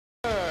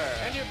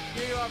And you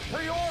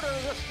pre-order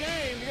this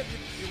game, you get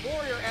your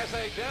Warrior as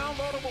a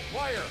downloadable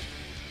player.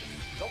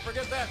 Don't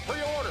forget that,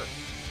 pre-order.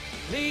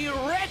 The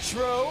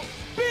Retro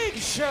Big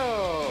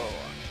Show.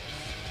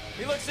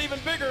 He looks even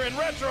bigger in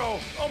retro.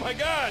 Oh my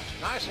God.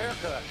 Nice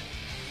haircut.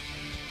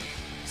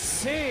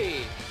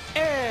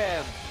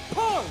 CM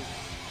Punk.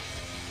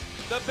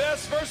 The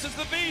best versus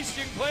the beast.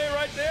 You can play it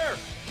right there.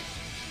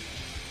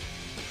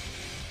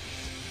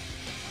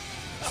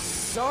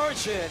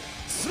 Sergeant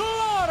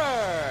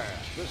Slaughter.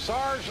 The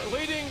Sarge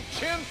leading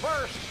chin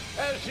first,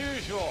 as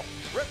usual,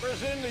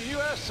 representing the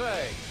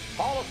USA.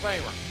 Hall of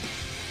Famer.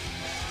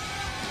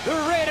 The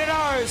Rated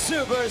R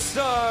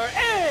Superstar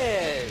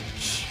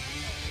Edge.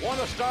 One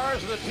of the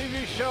stars of the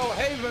TV show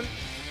Haven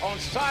on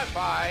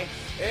Sci-Fi.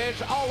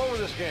 Edge all over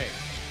this game.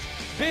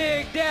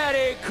 Big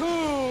Daddy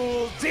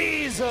Cool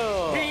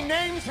Diesel. He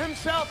names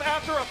himself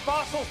after a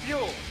fossil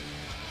fuel.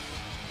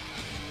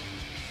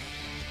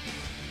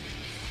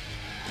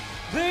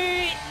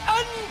 The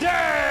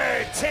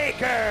Undertaker.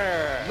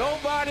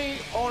 Nobody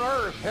on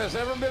earth has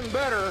ever been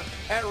better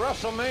at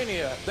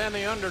WrestleMania than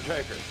The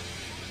Undertaker.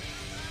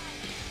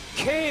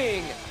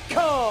 King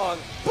Kong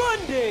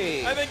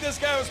Bundy. I think this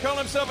guy was calling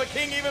himself a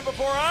king even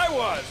before I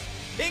was.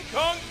 King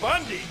Kong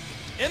Bundy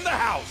in the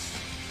house.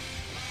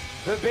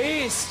 The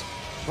Beast,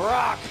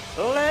 Brock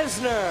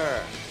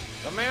Lesnar.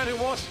 The man who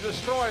wants to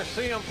destroy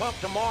CM Punk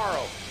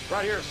tomorrow,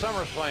 right here at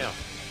SummerSlam.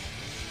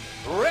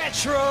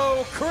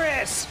 Retro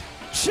Chris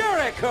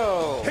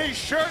Jericho. His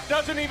shirt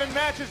doesn't even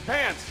match his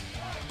pants.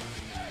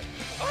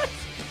 What?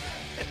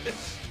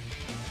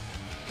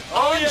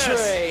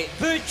 Andre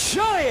the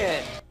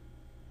Giant.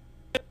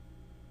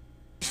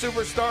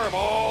 Superstar of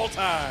all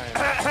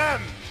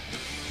time.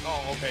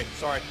 Oh, okay,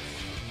 sorry.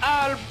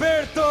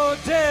 Alberto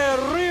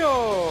Del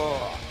Rio.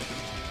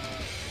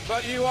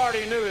 But you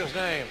already knew his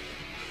name.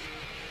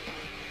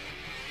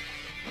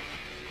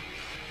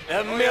 The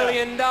 $1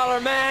 Million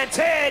Man,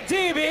 Ted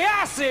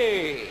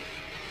DiBiase.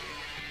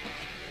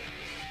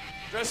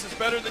 Dresses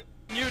better than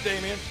you,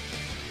 Damien.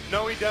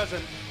 No, he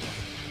doesn't.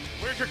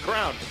 Where's your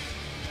crown?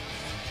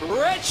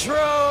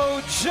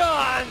 Retro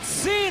John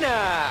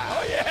Cena.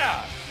 Oh,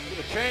 yeah.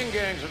 The chain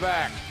gang's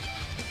back.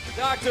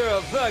 Doctor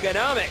of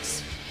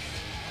Thugonomics.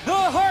 The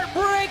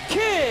Heartbreak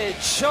Kid,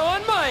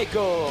 Shawn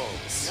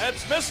Michaels.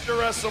 That's Mr.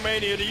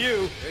 WrestleMania to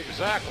you.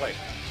 Exactly.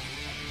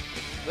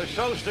 The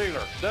show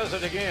stealer does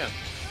it again.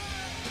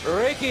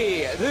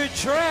 Ricky the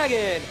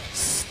Dragon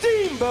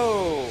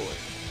Steamboat.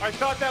 I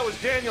thought that was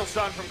Daniel's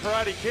son from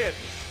Karate Kid.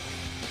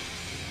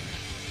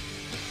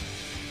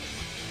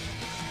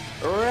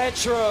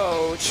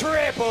 Retro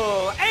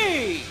Triple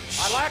H.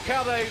 I like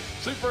how they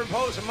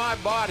superimpose my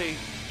body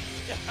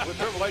with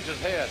Triple H's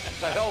head.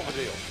 It's a hell of a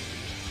deal.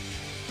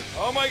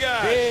 Oh, my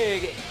God.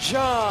 Big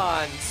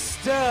John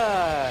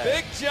Studd.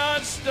 Big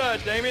John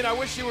Studd. Damien, I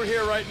wish you were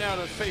here right now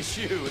to face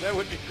you. That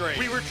would be great.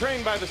 We were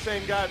trained by the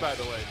same guy, by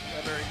the way.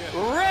 Yeah, very good.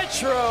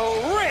 Retro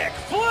Ric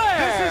Flair.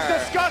 This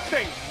is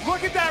disgusting.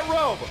 Look at that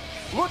robe.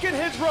 Look at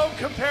his robe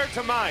compared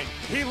to mine.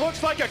 He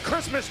looks like a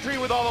Christmas tree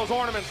with all those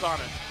ornaments on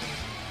it.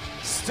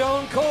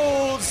 Stone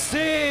Cold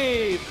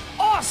Steve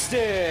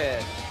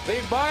Austin.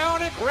 The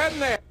bionic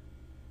redneck.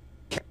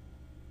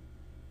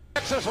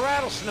 Texas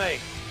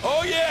rattlesnake.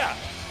 Oh, yeah.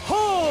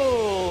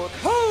 Hulk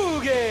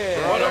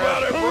Hogan. What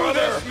about it, Boo brother?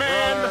 this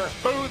man.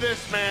 Boo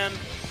this man.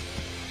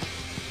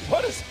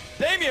 What is,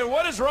 Damien,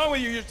 what is wrong with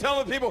you? You're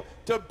telling people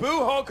to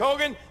boo Hulk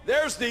Hogan?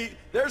 There's the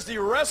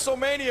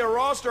WrestleMania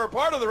roster, or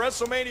part of the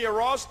WrestleMania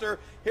roster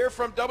here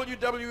from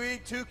WWE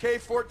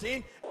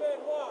 2K14.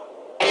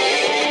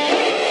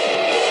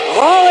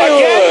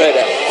 Hollywood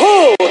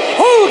Hulk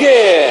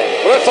Hogan.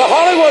 Well, it's the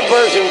Hollywood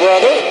version,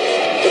 brother.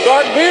 The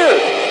dark beard,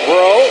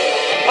 bro.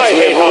 I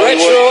hate Hollywood.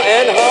 Retro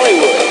and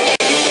Hollywood.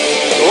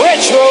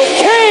 Retro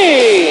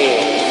Kane.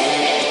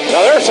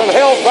 Now there's some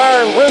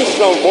hellfire and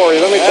brimstone for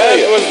you, let me tell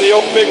you. That was the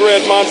old big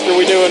red monster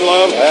we knew and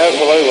loved.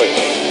 Absolutely.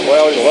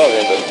 Well, we love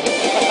him, but...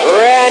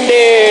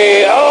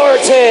 Randy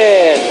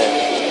Orton.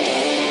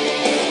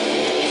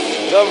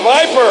 The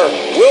Viper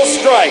will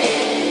strike.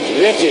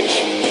 Vintage,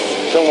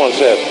 someone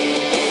said.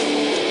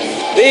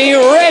 The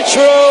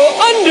Retro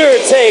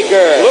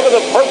Undertaker. Look at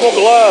the purple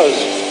gloves,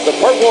 the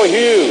purple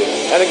hue.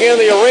 And again,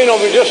 the arena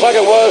will be just like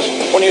it was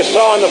when you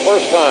saw him the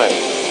first time.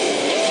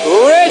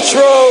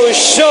 Retro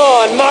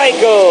Shawn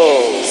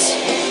Michaels.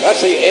 That's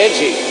the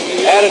edgy,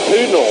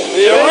 attitudinal.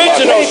 The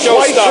original Twice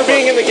for showstopper.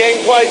 being in the game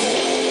twice.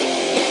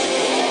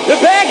 The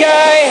bad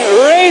guy,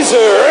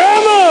 Razor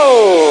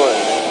Ramon.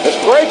 It's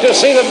great to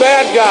see the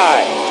bad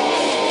guy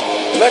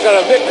making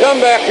a big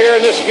comeback here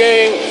in this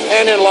game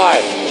and in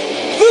life.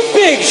 The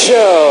Big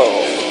Show.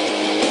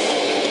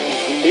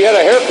 He had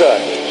a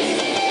haircut.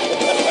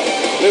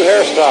 New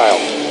hairstyle.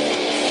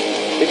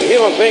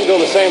 Him and Pink go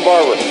to the same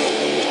barber.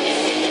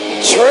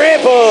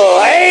 Triple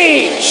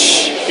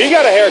H. He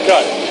got a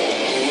haircut.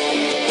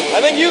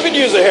 I think you could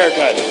use a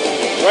haircut.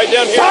 Right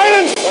down here.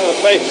 Silence! On the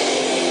face.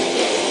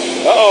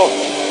 Uh-oh.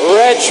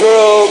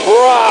 Retro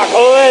Brock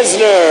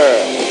Lesnar.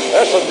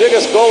 That's the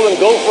biggest golden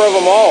gopher of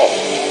them all.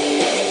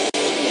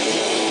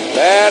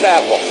 Bad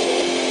apple.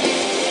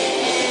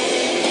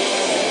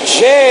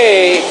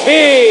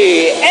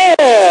 JBL.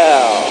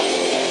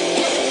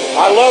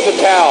 I love the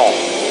towel.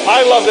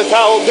 I love the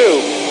towel too.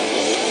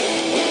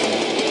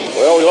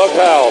 Well, we love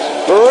towels.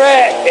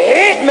 Bret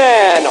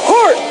Hitman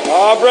Hart.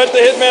 Bret the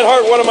Hitman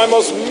Hart, one of my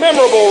most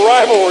memorable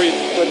rivalries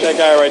with that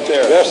guy right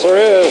there. Yes, there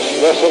is.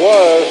 Yes, there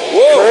was.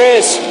 Whoa.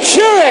 Chris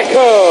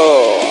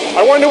Jericho.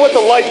 I wonder what the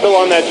light bill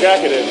on that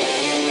jacket is.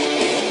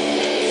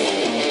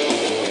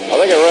 I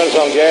think it runs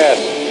on gas.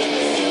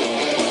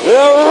 The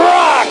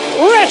Rock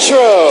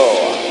Retro.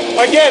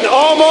 Again,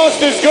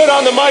 almost as good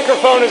on the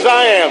microphone as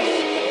I am.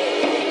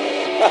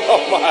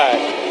 Oh, my.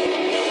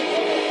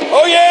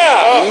 Oh,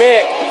 yeah.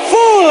 Mick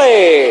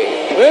Foley.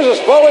 This is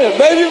Foley's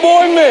baby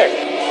boy Mick.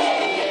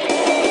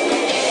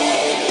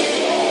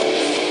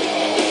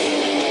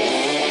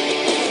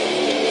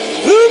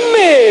 The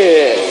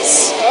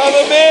Miz.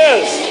 The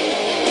Miz.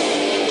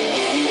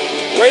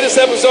 Greatest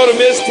episode of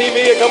Miz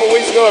TV a couple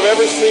weeks ago I've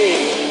ever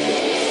seen.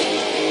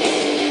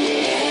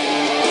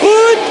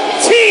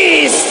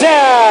 Batista.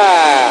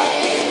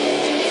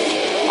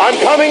 I'm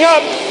coming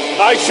up.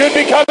 I should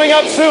be coming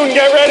up soon.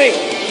 Get ready.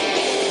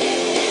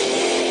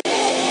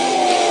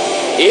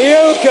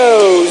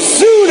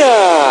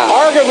 Yokozuna.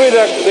 Arguably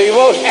the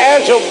most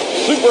agile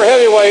super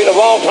heavyweight of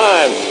all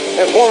time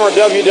and former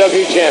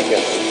WWE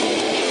champion.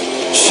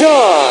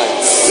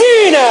 John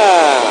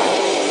Cena.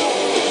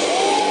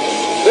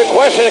 The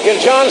question, can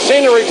John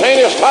Cena retain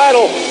his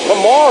title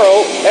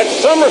tomorrow at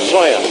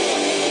SummerSlam?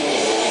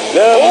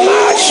 The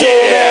Macho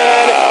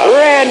Man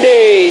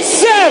Randy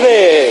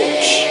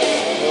Savage.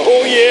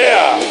 Oh,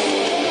 yeah.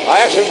 I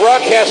actually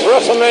broadcast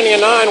WrestleMania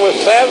 9 with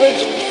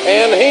Savage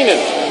and Heenan.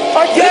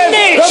 The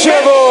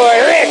Nature Boy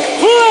Ric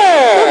The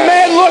Flair.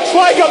 man looks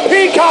like a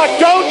peacock.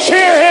 Don't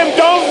cheer him.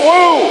 Don't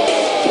woo.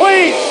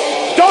 Please,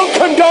 don't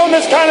condone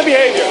this kind of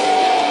behavior.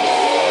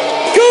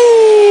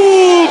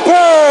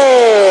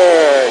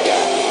 Goldberg.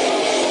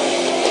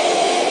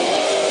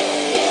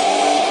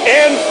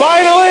 And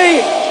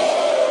finally,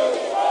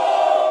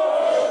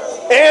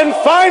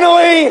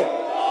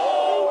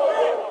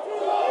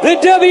 The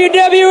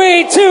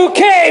WWE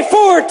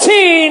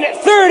 2K14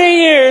 30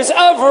 years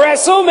of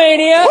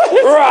WrestleMania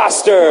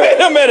roster.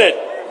 Wait a minute.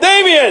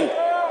 Damien,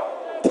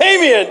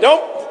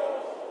 don't.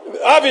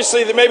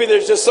 Obviously, maybe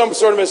there's just some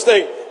sort of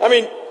mistake. I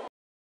mean,